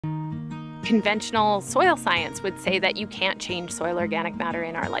conventional soil science would say that you can't change soil organic matter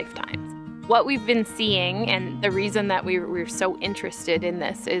in our lifetimes. What we've been seeing, and the reason that we're so interested in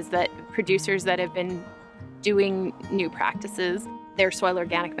this, is that producers that have been doing new practices, their soil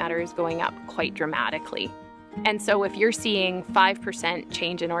organic matter is going up quite dramatically. And so if you're seeing 5%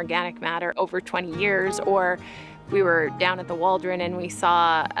 change in organic matter over 20 years, or we were down at the Waldron and we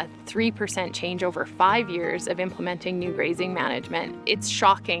saw a 3% change over 5 years of implementing new grazing management, it's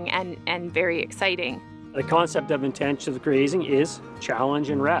shocking and very exciting. The concept of intensive grazing is challenge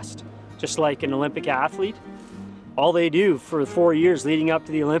and rest. Just like an Olympic athlete, all they do for 4 years leading up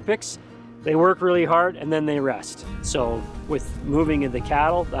to the Olympics, they work really hard and then they rest. So with moving of the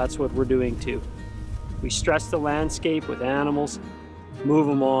cattle, that's what we're doing too. We stress the landscape with animals, move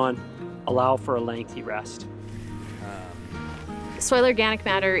them on, allow for a lengthy rest. Soil organic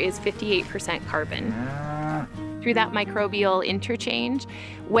matter is 58% carbon. Through that microbial interchange,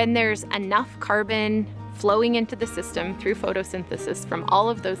 when there's enough carbon flowing into the system through photosynthesis from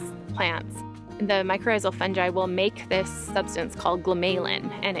all of those plants, the mycorrhizal fungi will make this substance called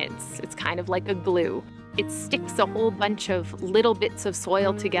glomalin, and it's kind of like a glue. It sticks a whole bunch of little bits of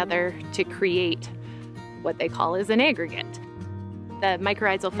soil together to create what they call as an aggregate. The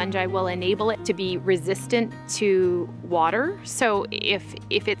mycorrhizal fungi will enable it to be resistant to water. So if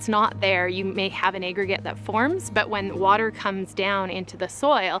it's not there, you may have an aggregate that forms, but when water comes down into the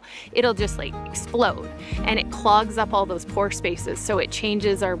soil, it'll just like explode and it clogs up all those pore spaces. So it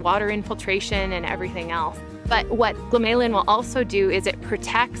changes our water infiltration and everything else. But what glomalin will also do is it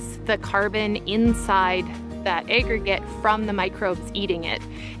protects the carbon inside that aggregate from the microbes eating it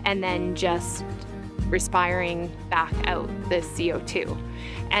and then just respiring back out the CO2.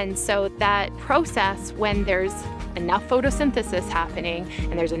 And so that process, when there's enough photosynthesis happening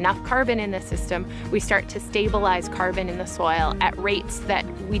and there's enough carbon in the system, we start to stabilize carbon in the soil at rates that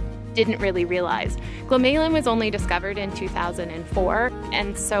we didn't really realize. Glomalin was only discovered in 2004,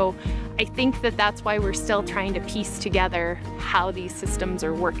 and so I think that that's why we're still trying to piece together how these systems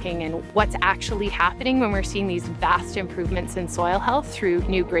are working and what's actually happening when we're seeing these vast improvements in soil health through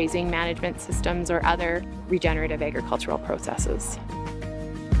new grazing management systems or other regenerative agricultural processes.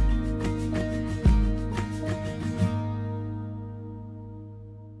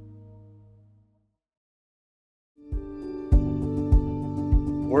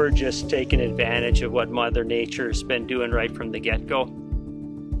 We're just taking advantage of what Mother Nature's been doing right from the get-go.